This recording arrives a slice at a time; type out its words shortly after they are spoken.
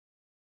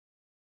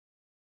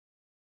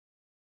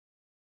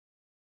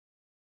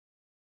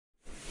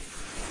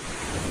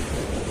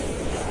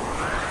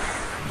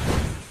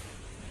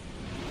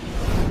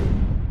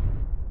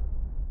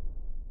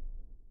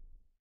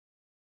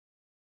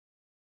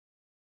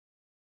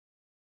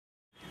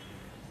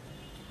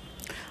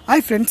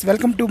Hi friends,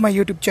 welcome to my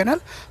YouTube channel.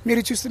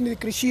 మీరు చూస్తున్నది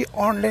కృషి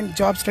online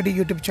job study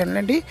YouTube channel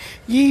అండి.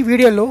 ఈ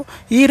వీడియోలో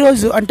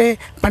ఈరోజు అంటే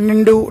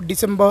 12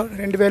 డిసెంబర్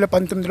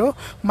 2019లో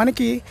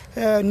మనకి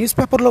న్యూస్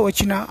పేపర్లో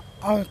వచ్చిన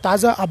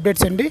తాజా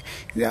అప్డేట్స్ అండి.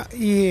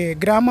 ఈ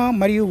గ్రామ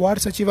మరియు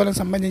వార్డు సచివాలయం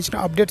సంబంధించిన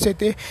అప్డేట్స్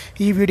అయితే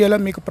ఈ వీడియోలో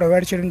మీకు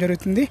ప్రొవైడ్ చేయడం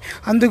జరుగుతుంది.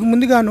 అందుకు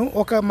ముందుగాను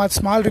మా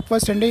స్మాల్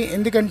రిక్వెస్ట్ అండి.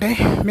 ఎందుకంటే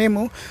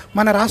మేము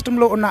మన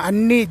రాష్ట్రంలో ఉన్న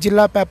అన్ని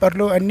జిల్లా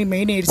పేపర్లు అన్ని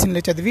మెయిన్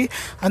ఎడిషన్లు చదివి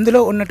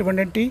అందులో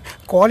ఉన్నటువంటి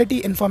క్వాలిటీ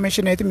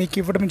ఇన్ఫర్మేషన్ అయితే మీకు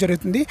ఇవ్వడం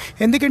జరుగుతుంది.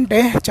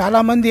 ఎందుకంటే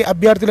చాలామంది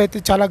అభ్యర్థులు అయితే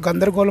చాలా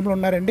గందరగోళంలో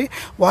ఉన్నారండి.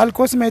 వాళ్ళ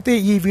కోసం అయితే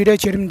ఈ వీడియో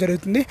చేయడం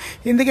జరుగుతుంది.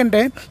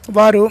 ఎందుకంటే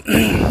వారు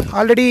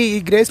ఆల్రెడీ ఈ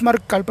గ్రేస్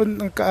మార్క్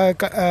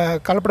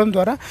కలపడం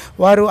ద్వారా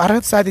వారు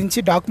అర్హత సాధించి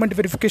డాక్యుమెంట్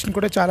వెరిఫికేషన్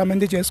కూడా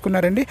చాలామంది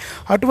చేసుకున్నారండి.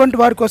 అటువంటి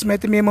వారి కోసం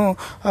అయితే మేము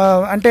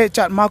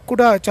మాకు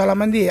కూడా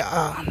చాలామంది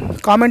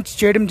కామెంట్స్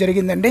చేయడం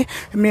జరిగిందండి.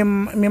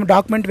 మేము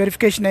డాక్యుమెంట్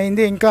వెరిఫికేషన్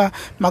అయింది, ఇంకా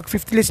మాకు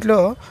 5th లిస్ట్లో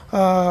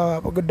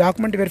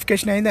డాక్యుమెంట్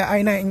వెరిఫికేషన్ అయింది,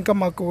 అయినా ఇంకా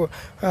మాకు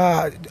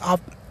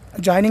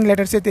జాయినింగ్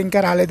లెటర్స్ అయితే ఇంకా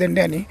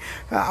రాలేదండి అని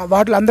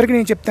వాటిలందరికీ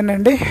నేను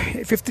చెప్తానండి.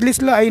 5th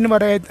లిస్ట్లో అయిన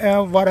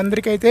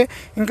వారందరికీ అయితే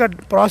ఇంకా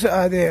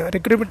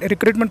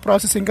రిక్రూట్మెంట్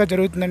ప్రాసెస్ ఇంకా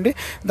జరుగుతుందండి.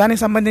 దానికి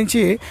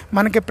సంబంధించి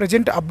మనకి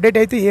ప్రజెంట్ అప్డేట్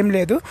అయితే ఏం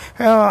లేదు.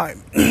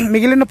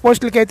 మిగిలిన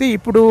పోస్టులకి అయితే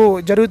ఇప్పుడు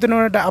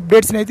జరుగుతున్న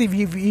అప్డేట్స్ని అయితే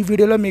ఈ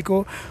వీడియోలో మీకు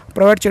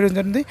ప్రొవైడ్ చేయడం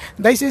జరుగుతుంది.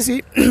 దయచేసి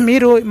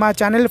మీరు మా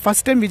ఛానల్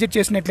ఫస్ట్ టైం విజిట్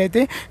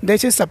చేసినట్లయితే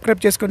దయచేసి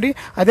సబ్స్క్రైబ్ చేసుకోండి.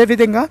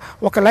 అదేవిధంగా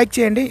ఒక లైక్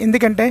చేయండి.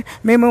 ఎందుకంటే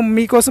మేము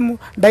మీకోసం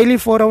డైలీ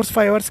 4 hours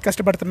 5 hours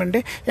కష్టపడతామండి.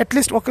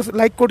 అట్లీస్ట్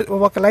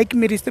ఒక లైక్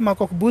మీరు ఇస్తే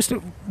మాకు ఒక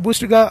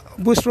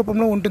బూస్ట్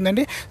రూపంలో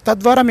ఉంటుందండి.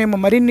 తద్వారా మేము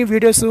మరిన్ని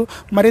వీడియోస్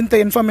మరింత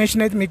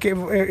ఇన్ఫర్మేషన్ అయితే మీకు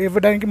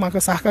ఇవ్వడానికి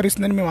మాకు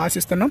సహకరిస్తుందని మేము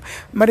ఆశిస్తున్నాం.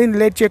 మరిన్ని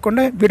లేట్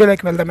చేయకుండా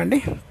వీడియోలోకి వెళ్దామండి.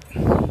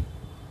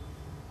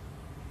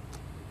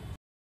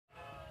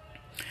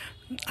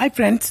 హాయ్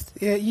ఫ్రెండ్స్,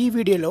 ఈ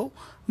వీడియోలో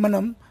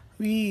మనం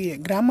ఈ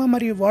గ్రామ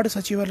మరియు వార్డు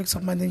సచివాలయాలకు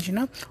సంబంధించిన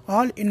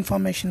ఆల్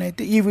ఇన్ఫర్మేషన్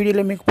అయితే ఈ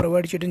వీడియోలో మీకు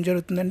ప్రొవైడ్ చేయడం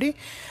జరుగుతుందండి.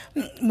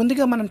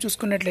 ముందుగా మనం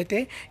చూసుకున్నట్లయితే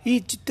ఈ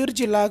చిత్తూరు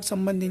జిల్లాకు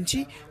సంబంధించి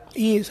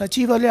ఈ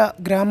సచివాలయ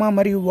గ్రామ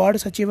మరియు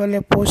వార్డు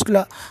సచివాలయ పోస్టుల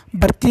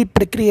భర్తీ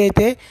ప్రక్రియ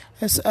అయితే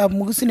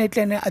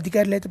ముగిసినట్లయినా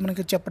అధికారులు అయితే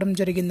మనకు చెప్పడం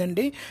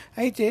జరిగిందండి.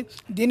 అయితే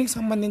దీనికి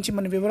సంబంధించి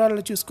మన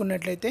వివరాలు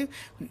చూసుకున్నట్లయితే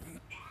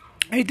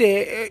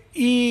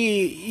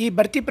ఈ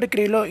భర్తీ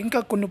ప్రక్రియలో ఇంకా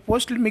కొన్ని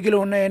పోస్టులు మిగిలి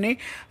ఉన్నాయని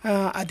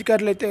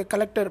అధికారులు అయితే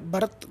కలెక్టర్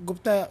భరత్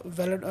గుప్తా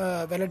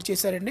వెల్లడి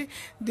చేశారండి.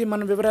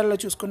 మన వివరాల్లో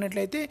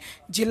చూసుకున్నట్లయితే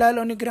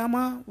జిల్లాలోని గ్రామ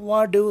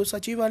వార్డు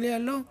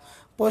సచివాలయాల్లో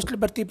పోస్టుల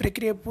భర్తీ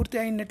ప్రక్రియ పూర్తి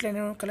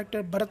అయినట్లయిన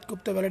కలెక్టర్ భరత్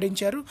గుప్తా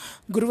వెల్లడించారు.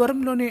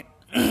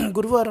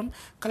 గురువారం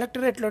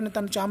కలెక్టరేట్లోని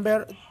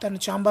తన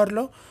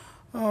ఛాంబర్లో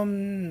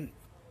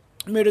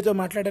మీడియాతో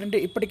మాట్లాడారంటే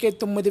ఇప్పటికే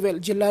 9,000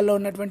 జిల్లాలో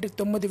ఉన్నటువంటి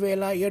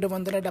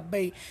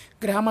 9,770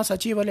 గ్రామ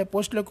సచివాలయ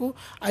పోస్టులకు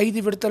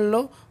 5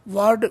 విడతల్లో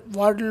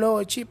వార్డులో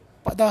వచ్చి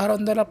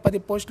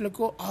 1,610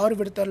 పోస్టులకు 6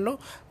 విడతల్లో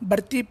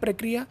భర్తీ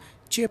ప్రక్రియ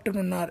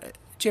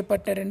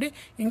చేపట్టారండి.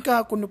 ఇంకా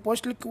కొన్ని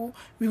పోస్టులకు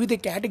వివిధ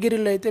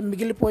కేటగిరీలో అయితే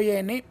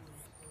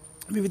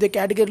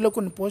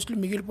కొన్ని పోస్టులు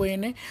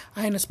మిగిలిపోయాయని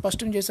ఆయన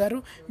స్పష్టం చేశారు.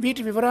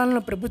 వీటి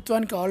వివరాలను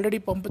ప్రభుత్వానికి ఆల్రెడీ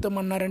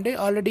పంపుతామన్నారండి.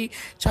 ఆల్రెడీ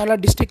చాలా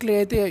డిస్టిక్లు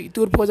అయితే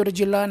తూర్పుగోదావరి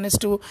జిల్లా,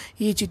 నెక్స్ట్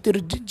ఈ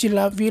చిత్తూరు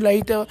జిల్లా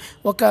వీళ్ళైతే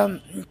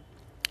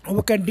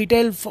ఒక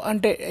డీటెయిల్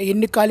అంటే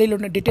ఎన్ని ఖాళీలు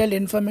ఉన్నాయి, డీటెయిల్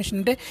ఇన్ఫర్మేషన్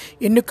అంటే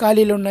ఎన్ని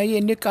ఖాళీలు ఉన్నాయి,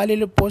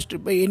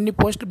 ఎన్ని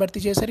పోస్టులు భర్తీ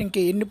చేశారు, ఇంకా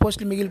ఎన్ని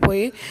పోస్టులు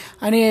మిగిలిపోయి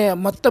అనే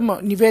మొత్తం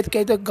నివేదిక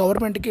అయితే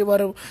గవర్నమెంట్కి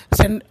వారు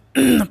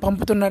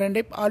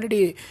పంపుతున్నారండి. ఆల్రెడీ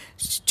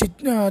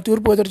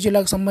తూర్పుగోదావరి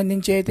జిల్లాకు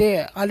సంబంధించి అయితే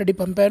ఆల్రెడీ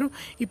పంపారు.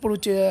 ఇప్పుడు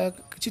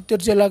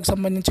చిత్తూరు జిల్లాకు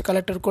సంబంధించి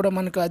కలెక్టర్ కూడా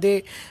మనకు అదే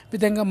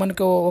విధంగా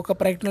మనకు ఒక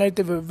ప్రకటనలు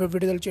అయితే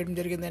విడుదల చేయడం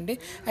జరిగిందండి.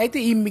 అయితే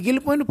ఈ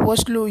మిగిలిపోయిన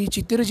పోస్టులు ఈ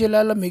చిత్తూరు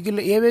జిల్లాలో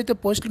ఏవైతే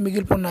పోస్టులు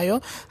మిగిలిపోన్నాయో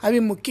అవి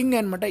ముఖ్యంగా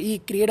అనమాట ఈ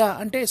క్రీడా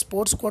అంటే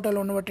స్పోర్ట్స్ కోటాలో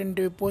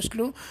ఉన్నటువంటి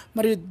పోస్టులు,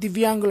 మరియు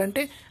దివ్యాంగులు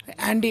అంటే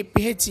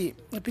PHC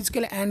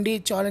ఫిజికల్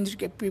ఛాలెంజ్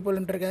పీపుల్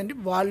ఉంటారు కదండి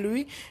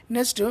వాళ్ళవి,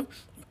 నెక్స్ట్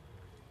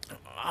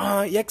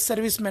ఎక్స్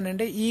సర్వీస్ మెన్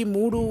అంటే ఈ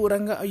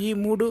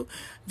మూడు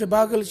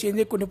విభాగాలు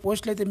చెంది కొన్ని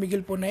పోస్టులు అయితే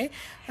మిగిలిపోయినాయి.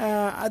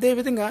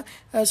 అదేవిధంగా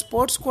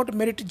స్పోర్ట్స్ కోట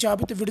మెరిట్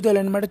జాబితా విడుదల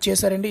అనమాట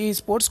చేశారండి. ఈ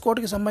స్పోర్ట్స్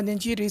కోటకి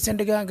సంబంధించి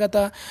రీసెంట్గా గత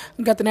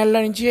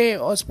నెల నుంచి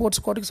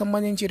స్పోర్ట్స్ కోటకి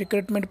సంబంధించి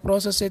రిక్రూట్మెంట్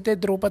ప్రాసెస్ అయితే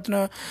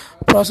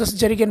ప్రాసెస్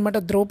జరిగి అనమాట.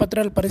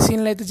 ధ్రువపత్రాల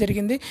పరిశీలన అయితే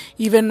జరిగింది.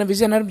 ఈవెన్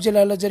విజయనగరం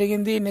జిల్లాలో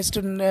జరిగింది, నెక్స్ట్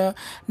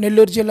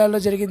నెల్లూరు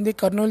జిల్లాలో జరిగింది,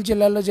 కర్నూలు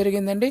జిల్లాలో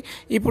జరిగిందండి.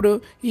 ఇప్పుడు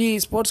ఈ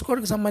స్పోర్ట్స్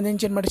కోటకి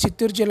సంబంధించి అనమాట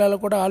చిత్తూరు జిల్లాలో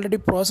కూడా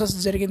ఆల్రెడీ ప్రాసెస్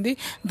జరిగింది.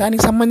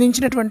 దానికి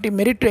సంబంధించినటువంటి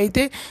మెరిట్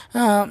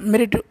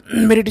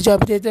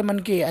జాబితా అయితే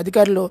మనకి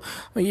అధికారులు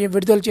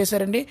విడుదల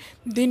చేశారండి.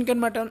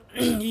 దీనికనమాట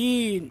ఈ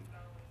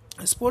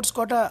స్పోర్ట్స్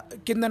కోటా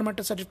కింద అనమాట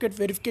సర్టిఫికేట్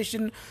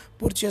వెరిఫికేషన్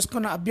పూర్తి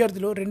చేసుకున్న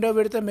అభ్యర్థులు రెండో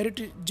విడత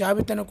మెరిట్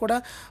జాబితాను కూడా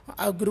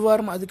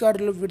గురువారం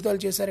అధికారులు విడుదల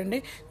చేశారండి.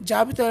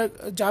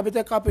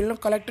 జాబితా కాపీలను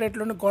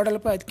కలెక్టరేట్లోని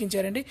గోడలపై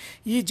అతికించారండి.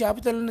 ఈ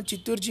జాబితాలను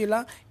చిత్తూరు జిల్లా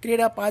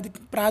క్రీడా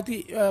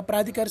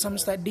ప్రాధికార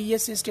సంస్థ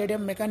డిఎస్సి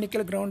స్టేడియం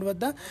మెకానికల్ గ్రౌండ్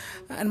వద్ద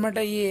అనమాట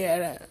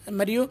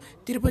మరియు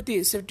తిరుపతి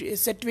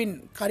సెట్విన్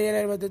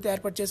కార్యాలయం వద్ద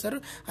ఏర్పాటు చేశారు.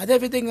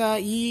 అదేవిధంగా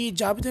ఈ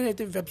జాబితాను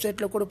అయితే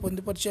వెబ్సైట్లో కూడా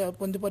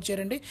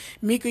పొందుపరిచారండి.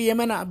 మీకు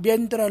ఏమైనా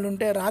అభ్యంతరాలు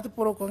ఉంటే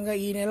రాతపూర్వకంగా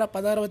ఈ నెల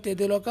 16వ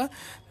తేదీలోగా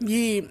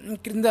ఈ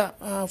క్రింద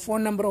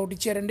ఫోన్ నెంబర్ ఒకటి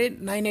ఇచ్చారండి,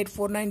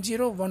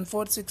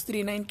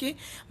 9849014639కి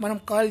మనం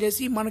కాల్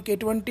చేసి మనకు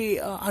ఎటువంటి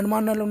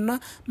అనుమానాలు ఉన్నా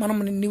మనం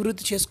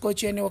నివృత్తి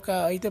చేసుకోవచ్చు అని ఒక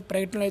అయితే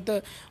ప్రకటనలు అయితే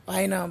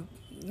ఆయన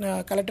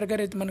కలెక్టర్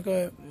గారు అయితే మనకు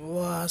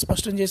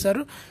స్పష్టం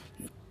చేశారు.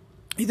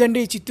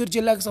 ఇదండి చిత్తూరు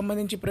జిల్లాకు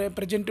సంబంధించి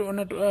ప్రజెంట్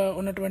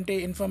ఉన్నటువంటి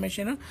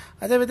ఇన్ఫర్మేషన్.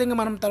 అదేవిధంగా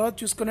మనం తర్వాత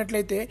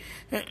చూసుకున్నట్లయితే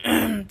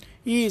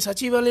ఈ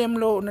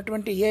సచివాలయంలో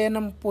ఉన్నటువంటి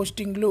ఏఎన్ఎం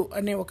పోస్టింగ్లు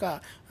అనే ఒక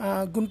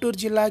గుంటూరు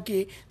జిల్లాకి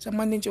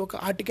సంబంధించి ఒక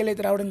ఆర్టికల్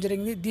అయితే రావడం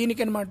జరిగింది.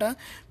 దీనికి అనమాట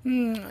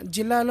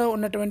జిల్లాలో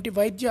ఉన్నటువంటి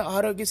వైద్య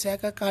ఆరోగ్య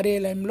శాఖ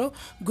కార్యాలయంలో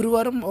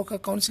గురువారం ఒక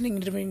కౌన్సిలింగ్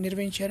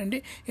నిర్వహించారండి.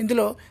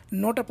 ఇందులో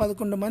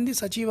 111 మంది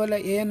సచివాలయ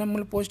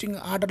ఏఎన్ఎంల పోస్టింగ్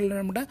ఆర్డర్లు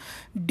అనమాట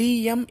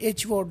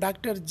డిఎంహెచ్ఓ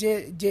డాక్టర్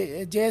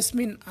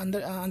జేస్మిన్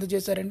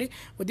అందజేశారండి.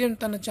 ఉదయం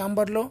తన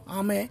ఛాంబర్లో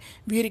ఆమె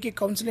వీరికి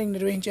కౌన్సిలింగ్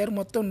నిర్వహించారు.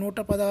 మొత్తం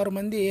 116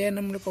 మంది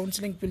ఏఎన్ఎంలు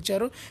కౌన్సిలింగ్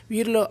పిలిచారు.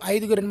 వీరిలో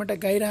 5 అనమాట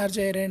గైర్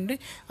హాజరయ్యారండి.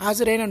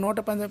 హాజరైన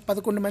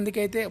 111 మందికి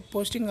అయితే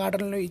పోస్టింగ్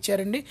ఆర్డర్లను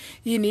ఇచ్చారండి.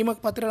 ఈ నియామక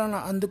పత్రాలను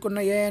అందుకున్న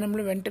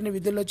ఏఎన్ఎంలు వెంటనే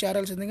విధుల్లో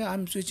చేరాల్సిందిగా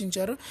ఆమె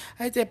సూచించారు.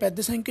 అయితే పెద్ద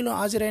సంఖ్యలో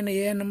హాజరైన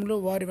ఏఎన్ఎంలు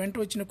వారి వెంట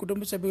వచ్చిన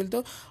కుటుంబ సభ్యులతో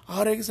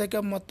ఆరోగ్య శాఖ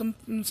మొత్తం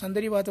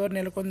సందడి వాతావరణం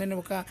నెలకొందని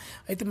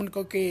అయితే మనకు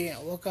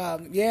ఒక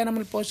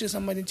ఏఎన్ఎంల పోస్టుకి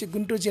సంబంధించి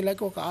గుంటూరు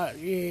జిల్లాకి ఒక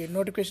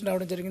నోటిఫికేషన్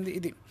రావడం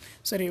జరిగింది.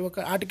 ఒక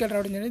ఆర్టికల్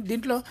రావడం జరిగింది.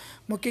 దీంట్లో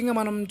ముఖ్యంగా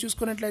మనం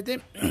చూసుకున్నట్లయితే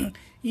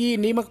ఈ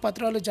నియామక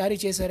పత్రాలు జారీ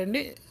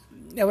చేశారండి.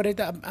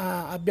 ఎవరైతే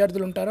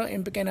అభ్యర్థులు ఉంటారో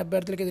ఎంపికైన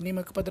అభ్యర్థులకి అయితే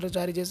నియామక పత్రాలు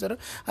జారీ చేశారో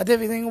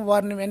అదేవిధంగా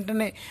వారిని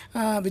వెంటనే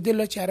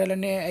విధుల్లో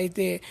చేరాలని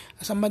అయితే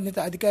సంబంధిత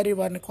అధికారి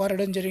వారిని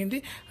కోరడం జరిగింది.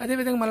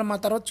 అదేవిధంగా మనం మా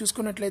తర్వాత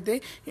చూసుకున్నట్లయితే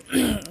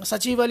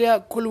సచివాలయ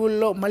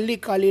కొలువుల్లో మళ్ళీ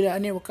ఖాళీలు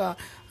అనే ఒక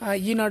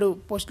ఈనాడు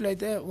పోస్టులు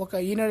అయితే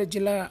ఈనాడు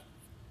జిల్లా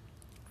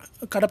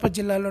కడప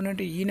జిల్లాలో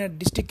ఈనాడు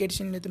డిస్ట్రిక్ట్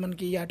ఎడిషన్ అయితే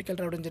మనకి ఈ ఆర్టికల్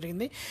రావడం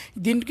జరిగింది.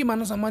 దీనికి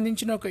మనం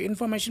సంబంధించిన ఒక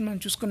ఇన్ఫర్మేషన్ మనం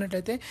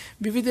చూసుకున్నట్లయితే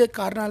వివిధ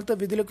కారణాలతో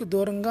విధులకు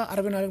దూరంగా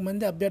 64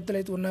 మంది అభ్యర్థులు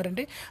అయితే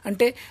ఉన్నారండి.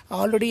 అంటే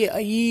ఆల్రెడీ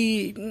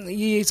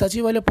ఈ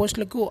సచివాలయ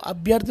పోస్టులకు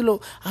అభ్యర్థులు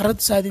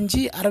అర్హత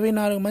సాధించి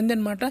 64 మంది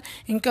అనమాట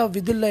ఇంకా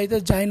విధుల్లో అయితే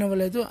జాయిన్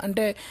అవ్వలేదు.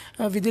 అంటే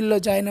విధుల్లో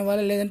జాయిన్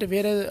అవ్వాలి, లేదంటే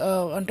వేరే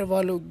అంటే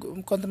వాళ్ళు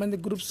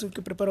కొంతమంది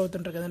గ్రూప్స్కి ప్రిపేర్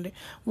అవుతుంటారు కదండి,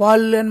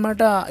 వాళ్ళు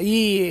అనమాట ఈ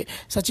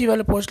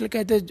సచివాలయ పోస్టులకి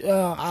అయితే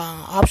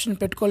ఆప్షన్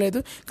పెట్టుకోలేదు.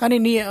 కానీ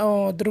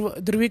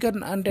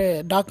ధృవీకరణ అంటే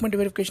డాక్యుమెంట్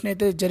వెరిఫికేషన్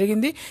అయితే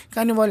జరిగింది,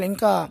 కానీ వాళ్ళు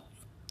ఇంకా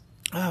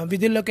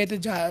విధుల్లోకి అయితే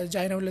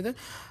జాయిన్ అవ్వలేదు.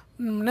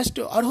 నెక్స్ట్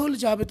అర్హుల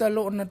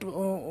జాబితాలో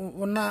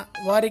ఉన్న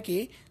వారికి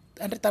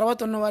అంటే తర్వాత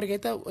ఉన్న వారికి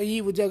అయితే ఈ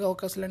ఉద్యోగ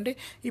అవకాశాలు అంటే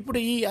ఇప్పుడు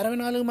ఈ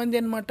 64 మంది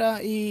అనమాట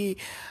ఈ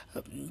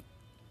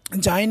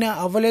జాయిన్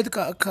అవ్వలేదు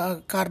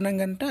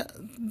కారణంగా అంటే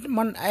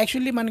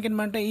యాక్చువల్లీ మనకి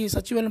అనమాట ఈ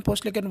సచివాలయం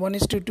పోస్టులకి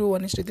 1:2,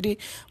 1:3,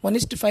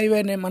 1:5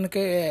 అనే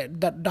మనకి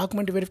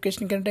డాక్యుమెంట్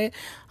వెరిఫికేషన్ కంటే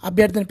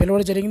అభ్యర్థిని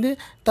పిలవడం జరిగింది.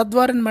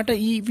 తద్వారా అనమాట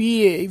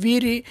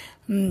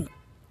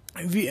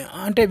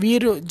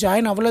వీరు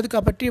జాయిన్ అవ్వలేదు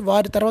కాబట్టి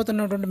వారి తర్వాత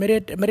ఉన్నటువంటి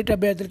మెరిట్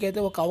అభ్యర్థులకి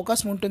అయితే ఒక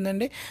అవకాశం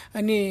ఉంటుందండి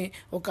అని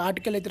ఒక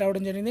ఆర్టికల్ అయితే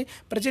రావడం జరిగింది.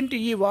 ప్రజెంట్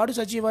ఈ వార్డు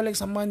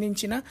సచివాలయానికి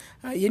సంబంధించిన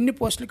ఎన్ని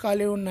పోస్టులు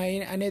ఖాళీ ఉన్నాయి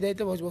అనేది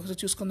అయితే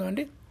ఒకసారి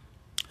చూసుకుందామండి.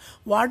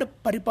 వార్డు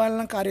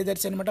పరిపాలనా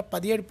కార్యదర్శి అనమాట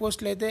 17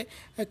 పోస్టులు అయితే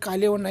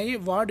ఖాళీ ఉన్నాయి.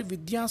 వార్డు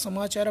విద్యా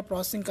సమాచార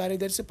ప్రాసెసింగ్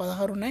కార్యదర్శి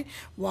 16 ఉన్నాయి.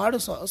 వార్డు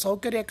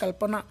సౌకర్య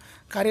కల్పన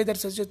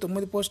కార్యదర్శి వచ్చి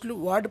 9 పోస్టులు.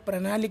 వార్డు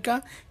ప్రణాళిక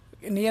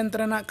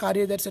నియంత్రణ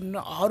కార్యదర్శి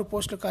 6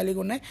 పోస్టులు ఖాళీగా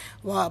ఉన్నాయి.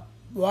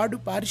 వార్డు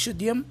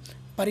పారిశుద్ధ్యం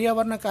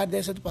పర్యావరణ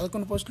కార్యదర్శి అయితే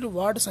 11 పోస్టులు.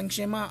 వార్డు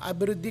సంక్షేమ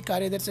అభివృద్ధి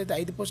కార్యదర్శి అయితే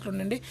 5 పోస్టులు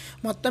ఉండండి.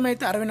 మొత్తం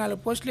అయితే 64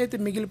 పోస్టులు అయితే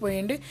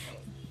మిగిలిపోయండి.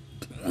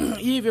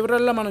 ఈ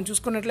వివరాల్లో మనం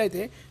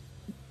చూసుకున్నట్లయితే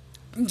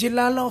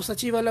జిల్లాలో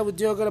సచివాలయ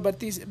ఉద్యోగాల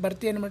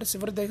భర్తీ అనమాట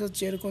చివరి దశ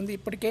చేరుకుంది.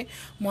 ఇప్పటికే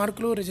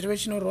మార్కులు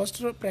రిజర్వేషన్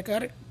రోస్టర్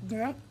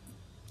ప్రకారంగా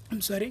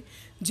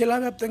జిల్లా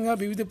వ్యాప్తంగా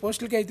వివిధ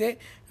పోస్టులకైతే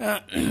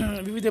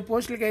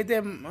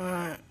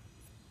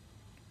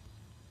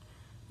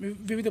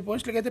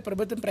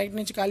ప్రభుత్వం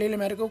ప్రకటించి ఖాళీల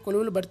మేరకు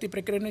కొలువులు భర్తీ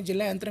ప్రక్రియను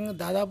జిల్లా యంత్రాంగం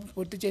దాదాపు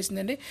పూర్తి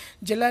చేసిందండి.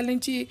 జిల్లాల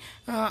నుంచి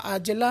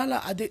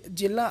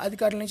జిల్లా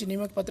అధికారుల నుంచి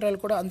నియామక పత్రాలు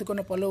కూడా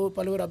అందుకున్న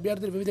పలువురు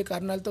అభ్యర్థులు వివిధ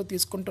కారణాలతో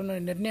తీసుకుంటున్న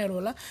నిర్ణయాల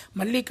వల్ల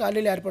మళ్లీ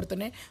ఖాళీలు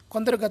ఏర్పడుతున్నాయి.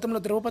 కొందరు గతంలో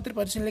ధృవపత్ర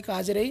పరిశీలనకి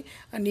హాజరై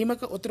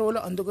నియామక ఉత్తర్వులు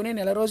అందుకుని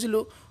నెల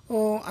రోజులు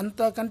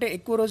అంతకంటే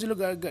ఎక్కువ రోజులు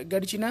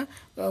గడిచిన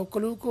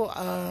కొలువుకు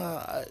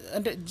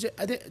అంటే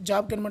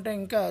జాబ్కి అనమాట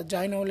ఇంకా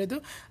జాయిన్ అవ్వలేదు.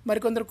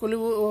 మరికొందరు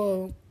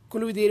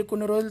కొలువు తీరి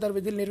కొన్ని రోజుల తర్వాత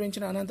విధులు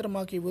నిర్వహించిన అనంతరం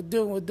మాకు ఈ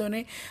ఉద్యోగం వద్దు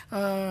అని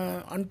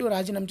అంటూ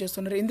రాజీనామా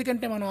చేస్తున్నారు.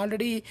 ఎందుకంటే మనం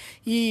ఆల్రెడీ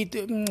ఈ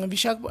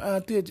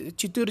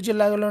చిత్తూరు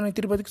జిల్లాలోని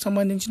తిరుపతికి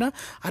సంబంధించిన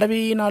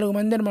 64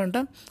 మంది అనమాట,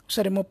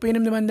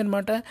 38 మంది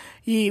అనమాట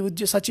ఈ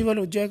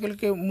సచివాలయ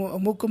ఉద్యోగులకి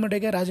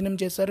మూకుమ్మడిగా రాజీనామా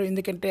చేస్తారు.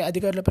 ఎందుకంటే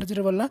అధికారుల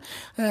ప్రెజర్ వల్ల.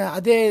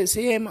 అదే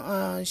సేమ్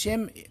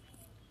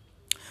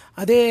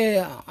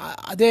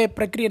అదే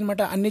ప్రక్రియ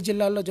అనమాట అన్ని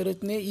జిల్లాల్లో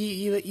జరుగుతుంది.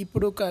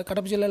 ఇప్పుడు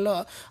కడప జిల్లాలో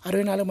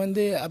 64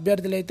 మంది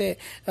అభ్యర్థులు అయితే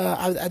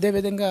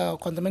అదేవిధంగా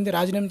కొంతమంది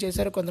రాజీనామా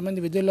చేశారు,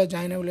 కొంతమంది విధుల్లో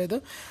జాయిన్ అవ్వలేదు.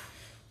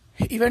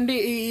 ఇవండి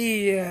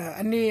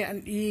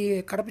ఈ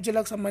కడప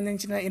జిల్లాకు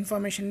సంబంధించిన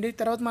ఇన్ఫర్మేషన్ అండి.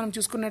 తర్వాత మనం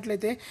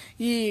చూసుకున్నట్లయితే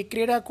ఈ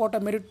క్రీడా కోట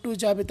మెరిట్ 2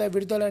 జాబితా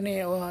విడుదల అనే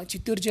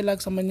చిత్తూరు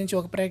జిల్లాకు సంబంధించి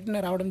ఒక ప్రకటన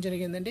రావడం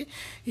జరిగిందండి.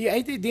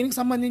 అయితే దీనికి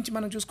సంబంధించి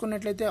మనం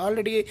చూసుకున్నట్లయితే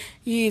ఆల్రెడీ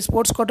ఈ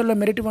స్పోర్ట్స్ కోటాలో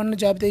మెరిట్ 1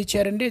 జాబితా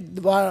ఇచ్చారండి.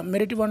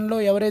 మెరిట్ 1లో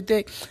ఎవరైతే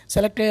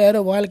సెలెక్ట్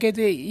అయ్యారో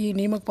వాళ్ళకైతే ఈ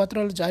నియామక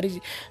పత్రాలు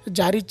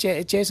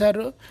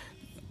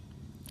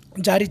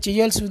జారీ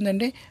చేయాల్సి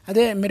ఉందండి.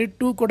 అదే మెరిట్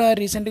 2 కూడా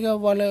రీసెంట్గా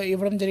వాళ్ళు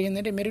ఇవ్వడం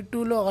జరిగిందండి. మెరిట్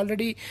 2లో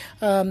ఆల్రెడీ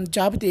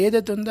జాబితా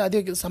ఏదైతే ఉందో అది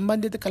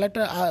సంబంధిత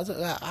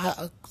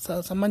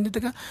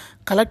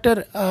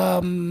కలెక్టర్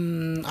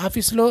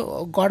ఆఫీస్లో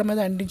గోడ మీద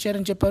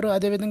అంటించారని చెప్పారు.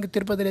 అదేవిధంగా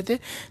తిరుపతిలో అయితే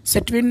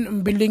సెట్విన్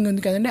బిల్డింగ్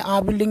ఉంది కదండి, ఆ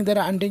బిల్డింగ్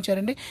దగ్గర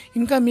అంటించారండి.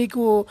 ఇంకా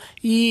మీకు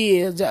ఈ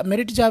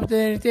మెరిట్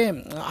జాబితా అయితే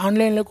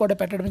ఆన్లైన్లో కూడా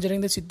పెట్టడం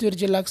జరిగింది చిత్తూరు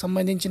జిల్లాకు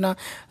సంబంధించిన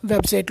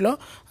వెబ్సైట్లో.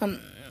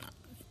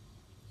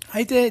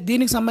 అయితే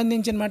దీనికి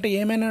సంబంధించిన మాట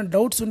ఏమైనా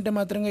డౌట్స్ ఉంటే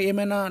మాత్రం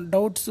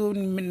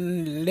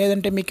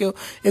లేదంటే మీకు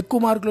ఎక్కువ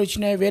మార్కులు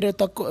వచ్చినాయి, వేరే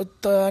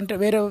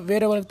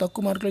వాళ్ళకి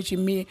తక్కువ మార్కులు వచ్చి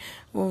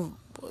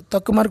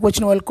తక్కువ మార్కు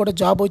వచ్చిన వాళ్ళకి కూడా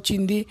జాబ్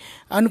వచ్చింది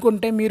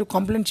అనుకుంటే మీరు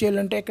కంప్లైంట్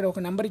చేయాలంటే ఇక్కడ ఒక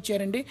నెంబర్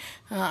ఇచ్చారండి.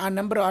 ఆ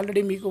నెంబర్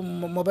ఆల్రెడీ మీకు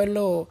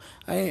మొబైల్లో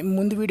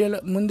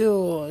ముందు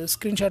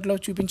స్క్రీన్ షాట్లో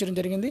చూపించడం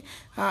జరిగింది.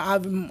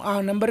 ఆ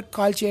నెంబర్కి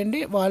కాల్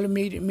చేయండి. వాళ్ళు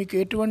మీకు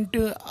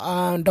ఎటువంటి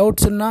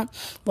డౌట్స్ ఉన్నా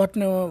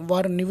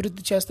వారు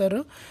నివృత్తి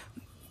చేస్తారు.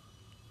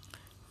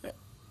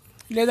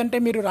 లేదంటే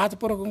మీరు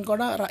రాతపూర్వకం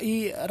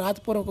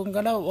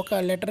కూడా ఒక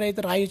లెటర్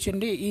అయితే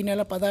రాయొచ్చండి. ఈ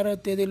నెల 16వ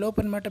తేదీ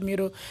లోపు అనమాట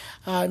మీరు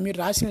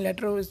రాసిన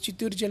లెటర్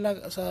చిత్తూరు జిల్లా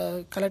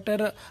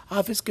కలెక్టర్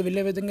ఆఫీస్కి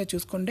వెళ్ళే విధంగా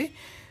చూసుకోండి.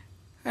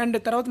 అండ్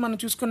తర్వాత మనం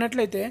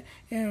చూసుకున్నట్లయితే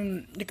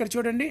ఇక్కడ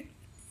చూడండి,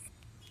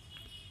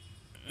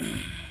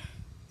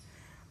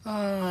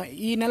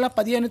 ఈ నెల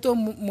 15తో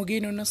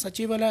ముగియనున్న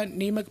సచివాలయ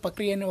నియామక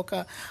ప్రక్రియ అనే ఒక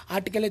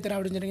ఆర్టికల్ అయితే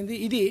రావడం జరిగింది.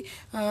 ఇది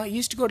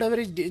ఈస్ట్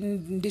గోదావరి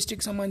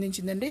డిస్టిక్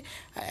సంబంధించిందండి.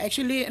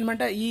 యాక్చువల్లీ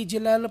అనమాట ఈ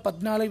జిల్లాలో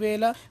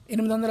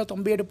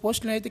 14,897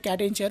 పోస్టులు అయితే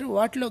కేటాయించారు.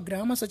 వాటిలో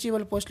గ్రామ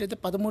సచివాలయ పోస్టులు అయితే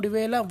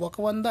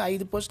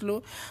 13,105 పోస్టులు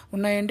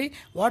ఉన్నాయండి.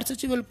 వార్డు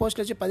సచివాలయ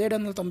పోస్టులు వచ్చి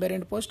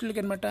 1,792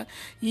 పోస్టులకి అనమాట.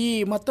 ఈ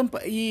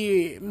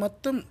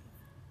మొత్తం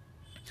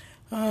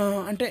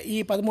అంటే ఈ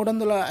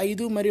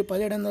 1,305 మరియు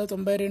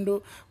 1,792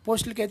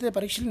 పోస్టులకి అయితే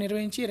పరీక్షలు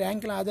నిర్వహించి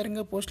ర్యాంకుల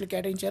ఆధారంగా పోస్టులు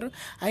కేటాయించారు.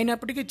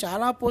 అయినప్పటికీ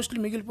చాలా పోస్టులు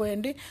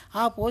మిగిలిపోయండి.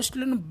 ఆ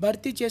పోస్టులను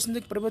భర్తీ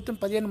చేసేందుకు ప్రభుత్వం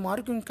 15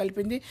 మార్కులను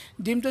కలిపింది.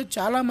 దీంతో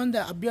చాలామంది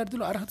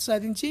అభ్యర్థులు అర్హత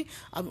సాధించి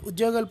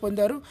ఉద్యోగాలు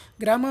పొందారు.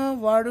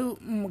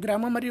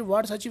 గ్రామ మరియు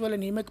వార్డు సచివాలయ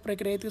నియామక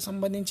ప్రక్రియకు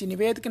సంబంధించి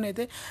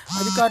నివేదికనైతే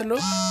అధికారులు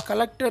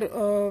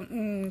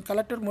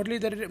కలెక్టర్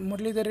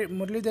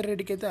మురళీధర్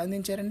రెడ్డికి అయితే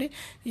అందించారండి.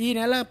 ఈ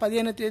నెల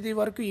 15వ తేదీ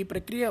వరకు ఈ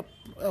ప్రక్రియ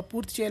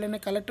పూర్తి చేయాలని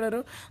కలెక్టర్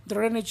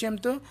దృఢ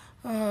నిశ్చయంతో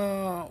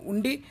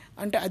ఉండి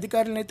అంటే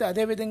అధికారులను అయితే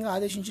అదేవిధంగా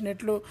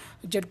ఆదేశించినట్లు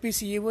జడ్పీ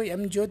సీఈఓ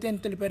ఎం జ్యోతి అని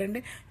తెలిపారండి.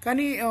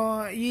 కానీ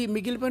ఈ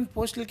మిగిలిపోయిన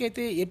పోస్టులకి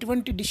అయితే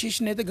ఎటువంటి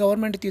డిసిషన్ అయితే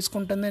గవర్నమెంట్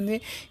తీసుకుంటుందండి,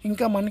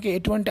 ఇంకా మనకి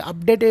ఎటువంటి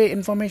అప్డేట్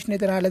ఇన్ఫర్మేషన్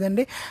అయితే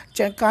రాలేదండి.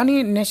 కానీ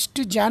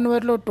నెక్స్ట్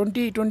జనవరిలో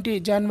 2020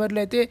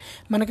 జనవరిలో అయితే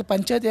మనకి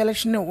పంచాయతీ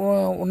ఎలక్షన్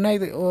ఉన్నాయి,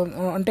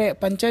 అంటే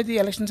పంచాయతీ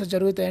ఎలక్షన్స్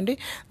జరుగుతాయండి.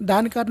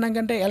 దాని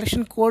కారణంగా అంటే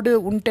ఎలక్షన్ కోడ్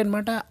ఉంటే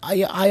అనమాట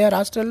ఆయా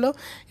రాష్ట్రాల్లో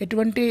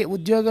ఎటువంటి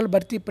ఉద్యోగాల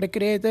భర్తీ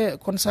ప్రక్రియ అయితే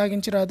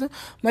కొనసాగించరాదు.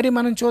 మరి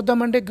మనం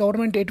చూద్దామంటే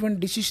గవర్నమెంట్ ఎటువంటి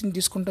డిసిషన్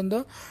తీసుకుంటుందో.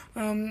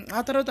 ఆ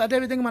తర్వాత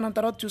అదేవిధంగా మనం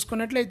తర్వాత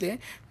చూసుకున్నట్లయితే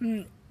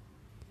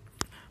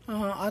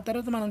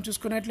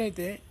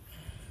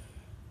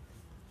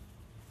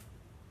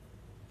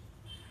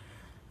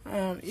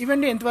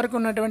ఇవన్నీ ఎంతవరకు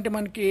ఉన్నటువంటి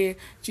మనకి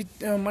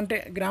అంటే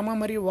గ్రామ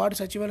మరియు వార్డు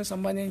సచివాలయం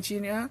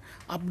సంబంధించిన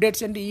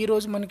అప్డేట్స్ అండి.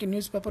 ఈరోజు మనకి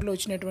న్యూస్ పేపర్లో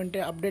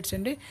వచ్చినటువంటి అప్డేట్స్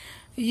అండి.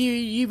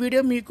 ఈ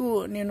వీడియో మీకు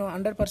నేను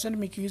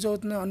 100% మీకు యూజ్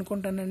అవుతుంది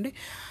అనుకుంటానండి.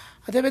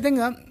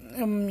 అదేవిధంగా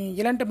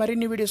ఇలాంటి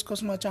మరిన్ని వీడియోస్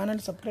కోసం మా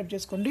ఛానల్ సబ్స్క్రైబ్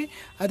చేసుకోండి.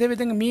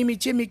 అదేవిధంగా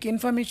మీకు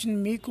ఇన్ఫర్మేషన్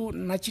మీకు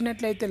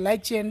నచ్చినట్లయితే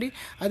లైక్ చేయండి.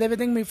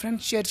 అదేవిధంగా మీ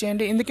ఫ్రెండ్స్ షేర్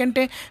చేయండి.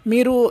 ఎందుకంటే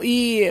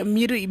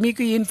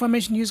మీకు ఈ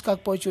ఇన్ఫర్మేషన్ యూజ్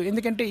కాకపోవచ్చు.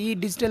 ఎందుకంటే ఈ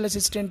డిజిటల్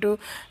అసిస్టెంట్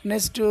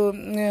నెక్స్ట్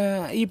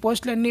ఈ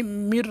పోస్టులన్నీ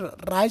మీరు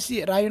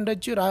రాయి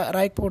ఉండొచ్చు,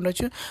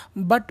 రాయకపోవచ్చు.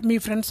 బట్ మీ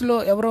ఫ్రెండ్స్లో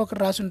ఎవరో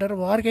ఒకరు రాసి ఉంటారు,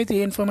 వారికైతే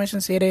ఈ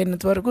ఇన్ఫర్మేషన్ షేర్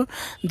అయినంత వరకు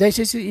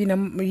దయచేసి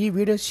ఈ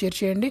వీడియోస్ షేర్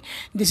చేయండి.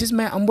 దిస్ ఈజ్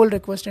మై అంబుల్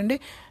రిక్వెస్ట్ అండి.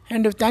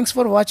 And thanks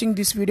for watching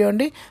this video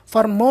అండి.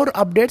 For more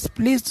updates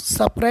please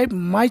subscribe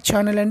my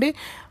channel అండి.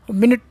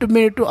 మినిట్ టు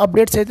మినిట్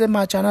అప్డేట్స్ అయితే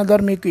మా ఛానల్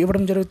ద్వారా మీకు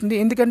ఇవ్వడం జరుగుతుంది.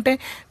 ఎందుకంటే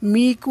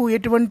మీకు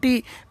ఎటువంటి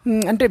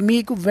అంటే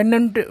మీకు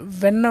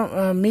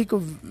మీకు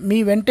మీ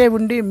వెంటే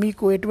ఉండి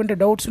మీకు ఎటువంటి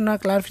డౌట్స్ ఉన్నా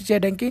క్లారిఫై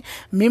చేయడానికి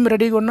మేము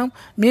రెడీగా ఉన్నాం.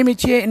 మేము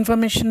ఇచ్చే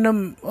ఇన్ఫర్మేషన్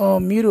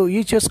మీరు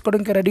యూజ్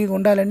చేసుకోవడానికి రెడీగా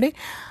ఉండాలండి.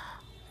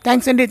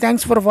 థ్యాంక్స్ అండి.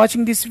 Thanks for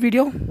watching this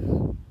video.